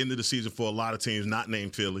tougher at the end of the season for a lot of teams not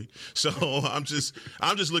named Philly. So I'm just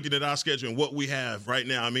looking at our schedule and what we have right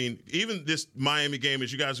now. I mean, even this Miami game,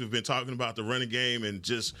 as you guys have been talking about the running game and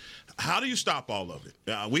just how do you stop all of it?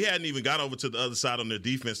 We hadn't even got over to the other side on their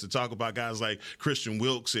defense to talk about guys like Christian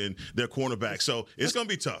Wilkes and their cornerback. So it's going to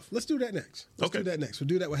be tough. Let's do that next. We'll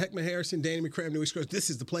do that with Heckman Harrison, Danny McCray, Newy Scruggs. This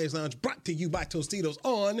is the Players Lounge, brought to you by Tostitos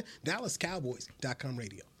on DallasCowboys.com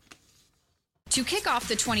radio. To kick off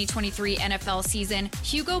the 2023 NFL season,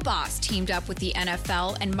 Hugo Boss teamed up with the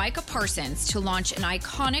NFL and Micah Parsons to launch an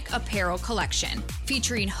iconic apparel collection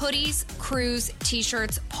featuring hoodies, crews,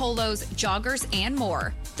 t-shirts, polos, joggers, and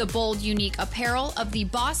more. The bold, unique apparel of the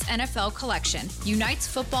Boss NFL collection unites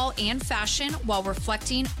football and fashion while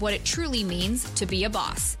reflecting what it truly means to be a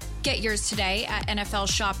boss. Get yours today at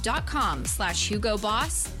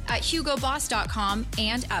nflshop.com/HugoBoss, at HugoBoss.com,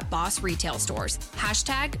 and at Boss retail stores.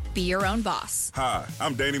 #Be your own boss. Hi,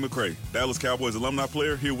 I'm Danny McCray, Dallas Cowboys alumni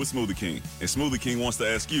player here with Smoothie King. And Smoothie King wants to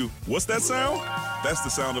ask you, what's that sound? That's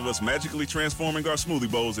the sound of us magically transforming our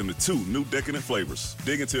smoothie bowls into 2 new decadent flavors.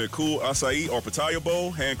 Dig into a cool acai or pitaya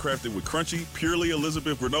bowl, handcrafted with crunchy, purely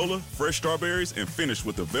Elizabeth granola, fresh strawberries, and finished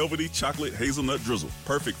with a velvety chocolate hazelnut drizzle.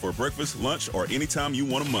 Perfect for breakfast, lunch, or anytime you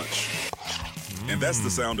want to munch. And that's the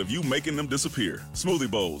sound of you making them disappear. Smoothie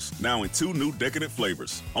bowls, now in 2 new decadent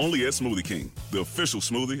flavors. Only at Smoothie King, the official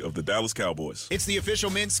smoothie of the Dallas Cowboys. It's the official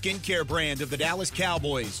men's skincare brand of the Dallas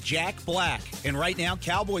Cowboys, Jack Black. And right now,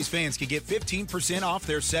 Cowboys fans can get 15% off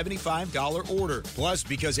their $75 order. Plus,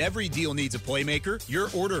 because every deal needs a playmaker, your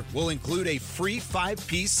order will include a free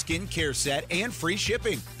 5-piece skincare set and free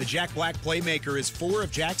shipping. The Jack Black Playmaker is 4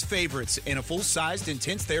 of Jack's favorites and a full-sized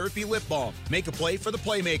intense therapy lip balm. Make a play for the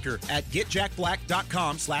Playmaker at getjackblack.com/Cowboys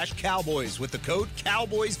with the code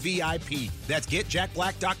CowboysVIP. That's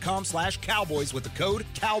getjackblack.com/Cowboys with the code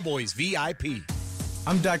CowboysVIP.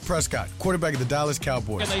 I'm Dak Prescott, quarterback of the Dallas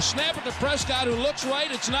Cowboys. And they snap it to Prescott, who looks right.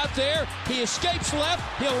 It's not there. He escapes left.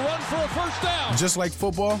 He'll run for a first down. Just like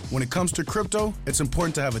football, when it comes to crypto, it's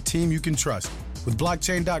important to have a team you can trust. With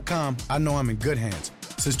blockchain.com, I know I'm in good hands.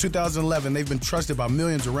 Since 2011, they've been trusted by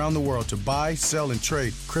millions around the world to buy, sell, and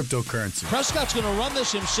trade cryptocurrency. Prescott's going to run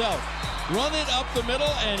this himself. Run it up the middle,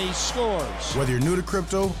 and he scores. Whether you're new to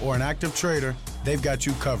crypto or an active trader, they've got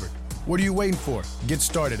you covered. What are you waiting for? Get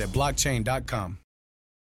started at blockchain.com.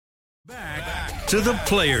 Back to the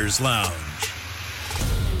Players Lounge.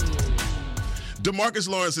 DeMarcus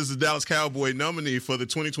Lawrence is the Dallas Cowboy nominee for the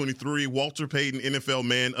 2023 Walter Payton NFL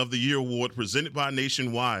Man of the Year Award presented by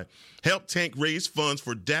Nationwide. Help Tank raise funds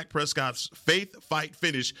for Dak Prescott's Faith Fight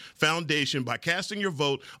Finish Foundation by casting your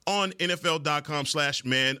vote on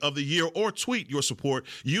NFL.com/Man of the Year or tweet your support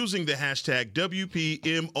using the hashtag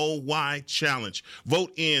WPMOY Challenge.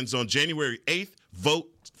 Vote ends on January 8th. Vote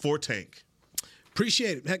for Tank.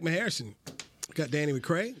 Appreciate it. Heckman Harrison. Got Danny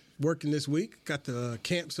McCray working this week. Got the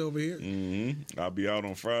camps over here. Mm-hmm. I'll be out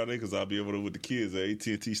on Friday because I'll be able to with the kids at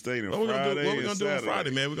AT&T Stadium. What we gonna do on Saturday. Friday,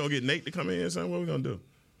 man? We're going to get Nate to come in or something? What we going to do?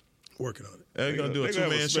 Working on it. We're going to do a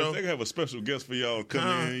 2-man show? They can have a special guest for y'all to come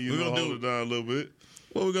in. We're hold gonna do it down a little bit.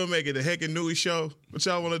 What we going to make it, a Heck and Newy show? What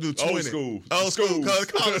y'all want to do? 20? Old school. Old school.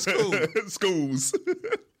 Call it school. Schools.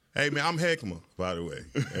 Hey, man, I'm Heckma, by the way.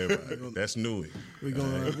 Everybody. That's Newy.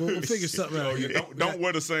 We'll figure something out. Don't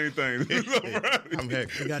wear the same thing. I'm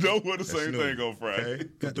Heckma. Don't wear the same thing on Friday. Okay?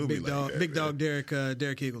 Got the big dog Derek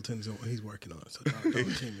Eagleton's on. He's working on it. So dog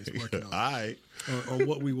team is working on it. All right. On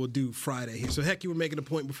what we will do Friday here. So, Heck, you were making a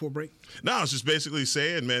point before break? No, I was just basically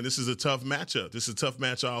saying, man, this is a tough matchup. This is a tough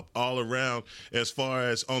matchup all around as far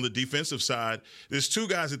as on the defensive side. There's 2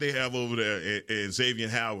 guys that they have over there, and Xavier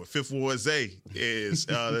Howard. Fifth Ward Zay is,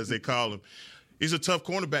 as they call him. He's a tough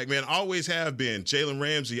cornerback, man. Always have been. Jalen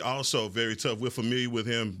Ramsey also very tough. We're familiar with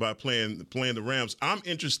him by playing the Rams. I'm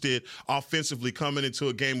interested offensively coming into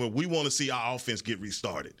a game where we want to see our offense get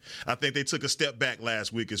restarted. I think they took a step back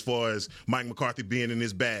last week as far as Mike McCarthy being in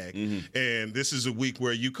his bag. Mm-hmm. And this is a week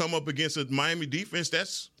where you come up against a Miami defense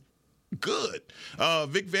that's good.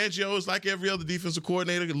 Vic Fangio is like every other defensive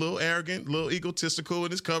coordinator, a little arrogant, a little egotistical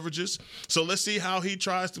in his coverages. So let's see how he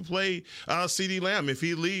tries to play CeeDee Lamb if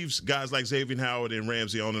he leaves guys like Xavier Howard and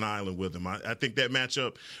Ramsey on an island with him. I think that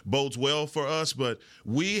matchup bodes well for us, but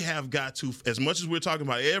we have got to, as much as we're talking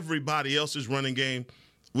about everybody else's running game,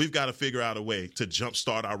 we've got to figure out a way to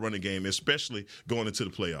jumpstart our running game, especially going into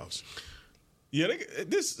the playoffs. Yeah,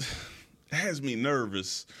 this has me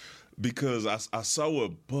nervous because I saw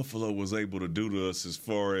what Buffalo was able to do to us as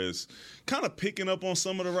far as kind of picking up on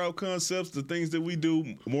some of the route concepts, the things that we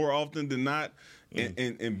do more often than not,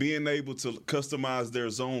 and being able to customize their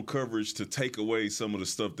zone coverage to take away some of the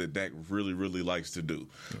stuff that Dak really, really likes to do.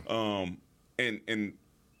 And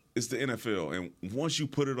it's the NFL, and once you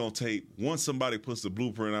put it on tape, once somebody puts the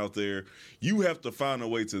blueprint out there, you have to find a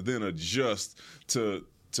way to then adjust to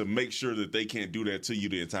make sure that they can't do that to you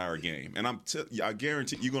the entire game. And I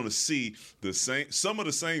guarantee you're going to see some of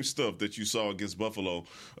the same stuff that you saw against Buffalo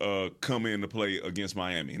come into play against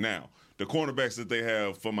Miami. Now, the cornerbacks that they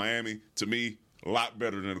have for Miami, to me, a lot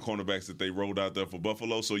better than the cornerbacks that they rolled out there for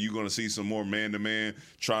Buffalo. So you're going to see some more man-to-man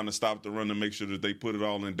trying to stop the run to make sure that they put it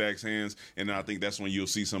all in Dak's hands. And I think that's when you'll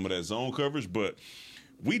see some of that zone coverage. But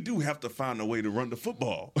we do have to find a way to run the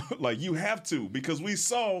football. Like, you have to, because we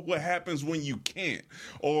saw what happens when you can't,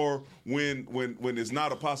 or when it's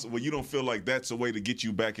not a possible, when you don't feel like that's a way to get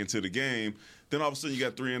you back into the game. Then all of a sudden you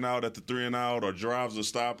got 3 and out at the 3 and out, or drives are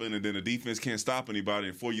stopping, and then the defense can't stop anybody.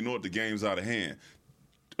 And before you know it, the game's out of hand.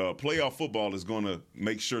 Playoff football is going to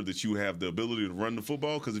make sure that you have the ability to run the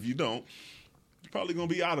football, because if you don't, you're probably going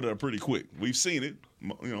to be out of there pretty quick. We've seen it,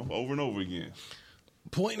 over and over again.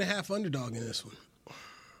 1.5 underdog in this one.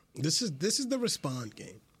 This is the respond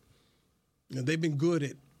game. They've been good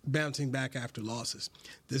at bouncing back after losses.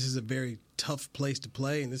 This is a very tough place to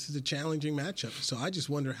play, and this is a challenging matchup. So I just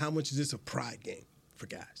wonder, how much is this a pride game for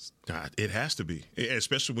guys? God, it has to be,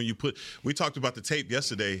 especially when we talked about the tape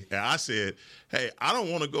yesterday, and I said, hey, I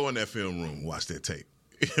don't want to go in that film room and watch that tape.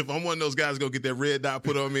 If I'm one of those guys going to get that red dot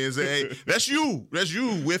put on me and say, hey, that's you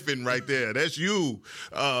whiffing right there. That's you.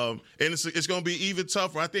 And it's going to be even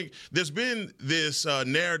tougher. I think there's been this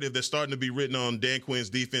narrative that's starting to be written on Dan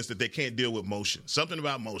Quinn's defense that they can't deal with motion. Something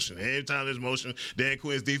about motion. Anytime there's motion, Dan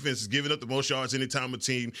Quinn's defense is giving up the most yards anytime a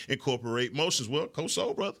team incorporate motions. Well, Coach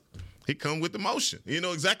Soul, brother, he come with the motion. You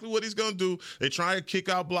know exactly what he's going to do. They try to kick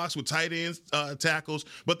out blocks with tight ends, tackles,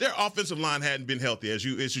 but their offensive line hadn't been healthy, as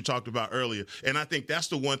you talked about earlier. And I think that's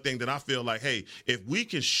the one thing that I feel like, hey, if we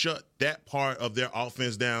can shut that part of their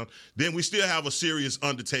offense down, then we still have a serious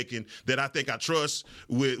undertaking that I think I trust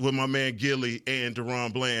with my man Gilly and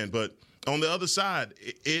Deron Bland. But on the other side,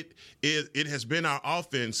 it has been our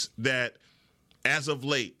offense that, as of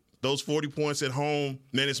late, those 40 points at home,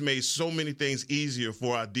 then it's made so many things easier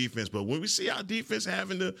for our defense. But when we see our defense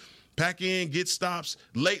having to pack in, get stops,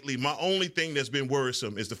 lately, my only thing that's been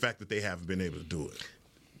worrisome is the fact that they haven't been able to do it.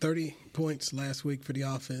 30 points last week for the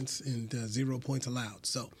offense and 0 points allowed.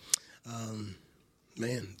 So,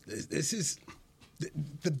 man, this is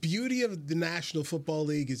the beauty of the National Football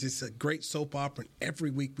League is it's a great soap opera, and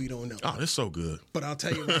every week we don't know. Oh, it's so good. But I'll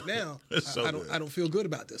tell you right now, I don't feel good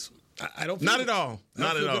about this one. I don't feel Not at all.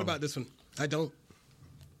 Not at all. Good about this one. I don't.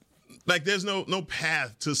 Like, there's no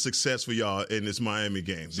path to success for y'all in this Miami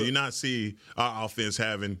game. Do you not see our offense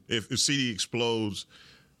having, if CD explodes,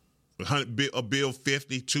 a Bill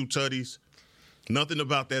 50, 2 tutties? Nothing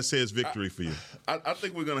about that says victory for you. I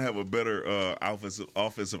think we're going to have a better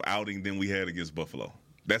offensive outing than we had against Buffalo.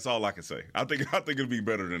 That's all I can say. I think it'll be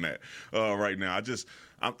better than that right now.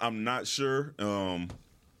 I'm not sure.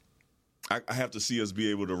 I have to see us be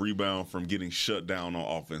able to rebound from getting shut down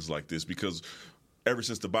on offense like this, because ever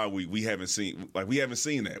since the bye week, we haven't seen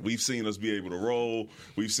that. We've seen us be able to roll.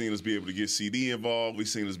 We've seen us be able to get CD involved. We've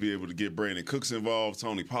seen us be able to get Brandon Cooks involved,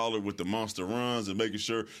 Tony Pollard with the monster runs and making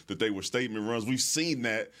sure that they were statement runs. We've seen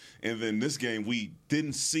that, and then this game we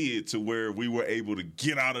didn't see it to where we were able to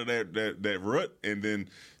get out of that rut and then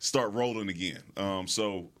start rolling again.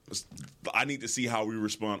 So I need to see how we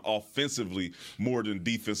respond offensively more than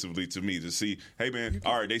defensively, to me, to see, hey, man,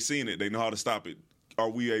 all right, they seen it. They know how to stop it. Are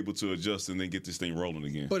we able to adjust and then get this thing rolling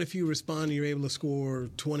again? But if you respond and you're able to score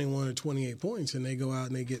 21 or 28 points and they go out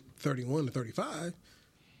and they get 31 to 35,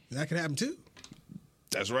 that could happen too.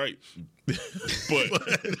 That's right. But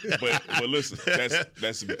listen,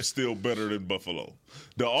 that's still better than Buffalo.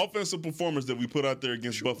 The offensive performance that we put out there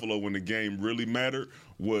against Buffalo when the game really mattered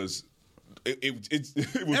was it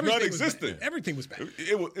was non-existent. Everything was bad.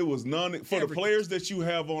 It was none for the players that you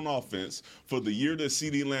have on offense, for the year that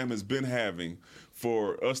CeeDee Lamb has been having,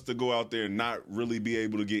 for us to go out there and not really be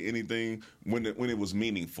able to get anything when it was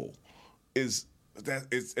meaningful, it's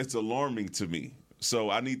alarming to me. So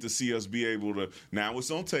I need to see us be able to, now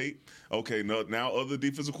it's on tape. Okay, now other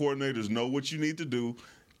defensive coordinators know what you need to do.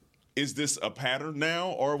 Is this a pattern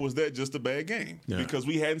now, or was that just a bad game? Yeah. Because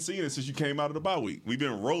we hadn't seen it since you came out of the bye week. We've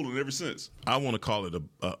been rolling ever since. I want to call it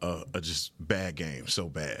a just bad game, so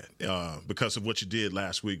bad, because of what you did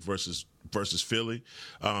last week versus Philly.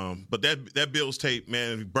 But that Bills tape,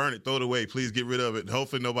 man, burn it, throw it away. Please get rid of it.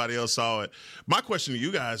 Hopefully nobody else saw it. My question to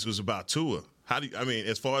you guys was about Tua.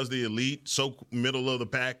 As far as the elite, so middle of the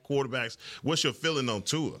pack quarterbacks, what's your feeling on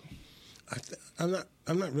Tua?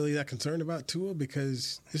 I'm not really that concerned about Tua,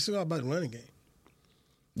 because this is all about the running game.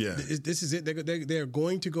 Yeah. This is it. They're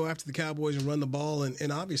going to go after the Cowboys and run the ball,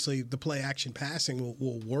 and obviously the play action passing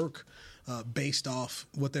will work based off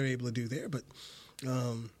what they're able to do there. But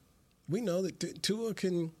we know that Tua's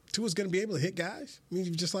going to be able to hit guys. I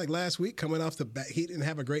mean, just like last week, coming off the bat, he didn't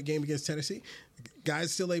have a great game against Tennessee.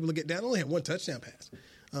 Guys still able to get down. Only had one touchdown pass.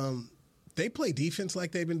 They play defense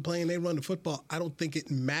like they've been playing. They run the football. I don't think it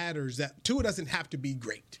matters that Tua doesn't have to be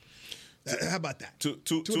great. How about that?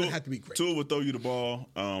 Tua doesn't have to be great. Tua will throw you the ball.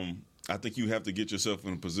 I think you have to get yourself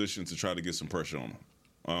in a position to try to get some pressure on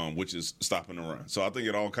him, which is stopping the run. So I think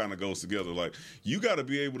it all kind of goes together. Like, you got to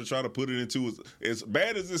be able to try to put it into as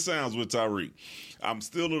bad as it sounds with Tyreek. I'm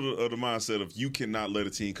still of the mindset of you cannot let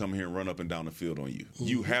a team come here and run up and down the field on you. Mm-hmm.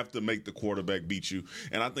 You have to make the quarterback beat you.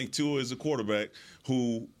 And I think Tua is a quarterback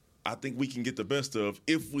who I think we can get the best of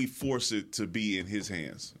if we force it to be in his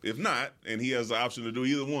hands. If not, and he has the option to do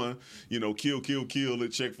either one, kill,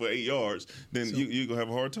 and check for 8 yards, then you're going to have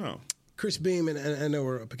a hard time. Chris Beam, and I know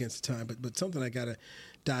we're up against the time, but something I got to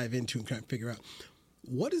dive into and kind of figure out.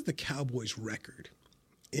 What is the Cowboys' record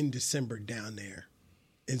in December down there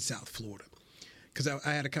in South Florida? Because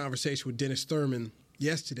I had a conversation with Dennis Thurman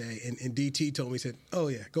yesterday, and DT told me, he said, oh,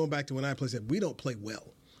 yeah, going back to when I played, said, we don't play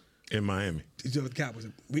well. In Miami. The Cowboys.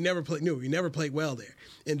 We never played well there.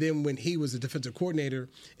 And then when he was a defensive coordinator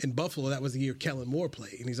in Buffalo, that was the year Kellen Moore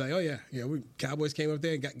played. And he's like, oh, yeah, Cowboys came up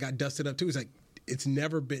there and got dusted up too. He's like, it's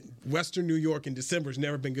never been – Western New York in December has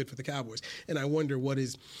never been good for the Cowboys. And I wonder what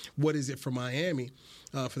is it for Miami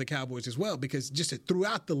for the Cowboys as well, because just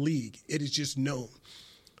throughout the league, it is just known.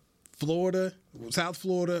 Florida, South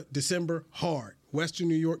Florida, December, hard. Western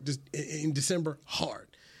New York in December, hard.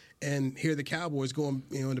 And here the Cowboys going,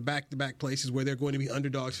 into back-to-back places where they're going to be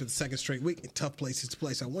underdogs for the second straight week in tough places to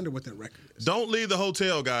play. So I wonder what their record is. Don't leave the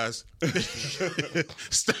hotel, guys.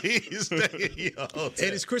 Stay in your hotel.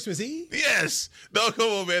 And it's Christmas Eve? Yes. Don't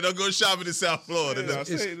come on, man. Don't go shopping in South Florida.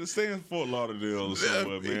 Yeah, stay in Fort Lauderdale or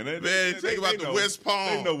somewhere, man. Think about the West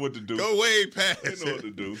Palm. They know what to do. Go way past. They know what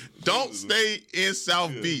to do. Don't stay in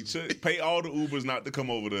South Beach. Pay all the Ubers not to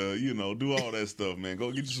come over there. Do all that stuff, man.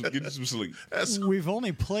 Go get you some sleep. We've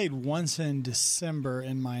only played once in December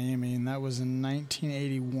in Miami, and that was in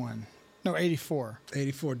 1981. No, 84.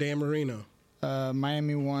 84, Dan Marino.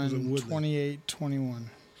 Miami won 28-21.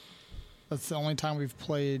 That's the only time we've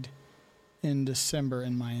played in December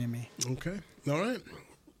in Miami. Okay. All right.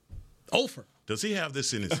 Ofer. Does he have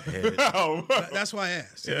this in his head? That's why I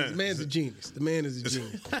asked. Yeah. The man's a genius. The man is a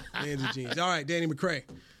genius. All right, Danny McCray.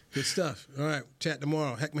 Good stuff. All right, chat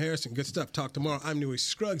tomorrow. Heckman Harrison, good stuff. Talk tomorrow. I'm Newy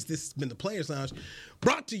Scruggs. This has been the Players Lounge,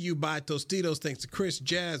 brought to you by Tostitos. Thanks to Chris,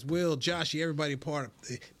 Jazz, Will, Joshy, everybody part of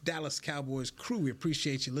the Dallas Cowboys crew. We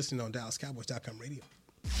appreciate you listening on DallasCowboys.com radio.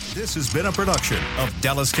 This has been a production of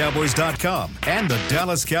DallasCowboys.com and the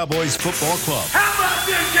Dallas Cowboys Football Club. How about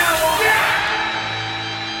this, Cowboys? Yeah!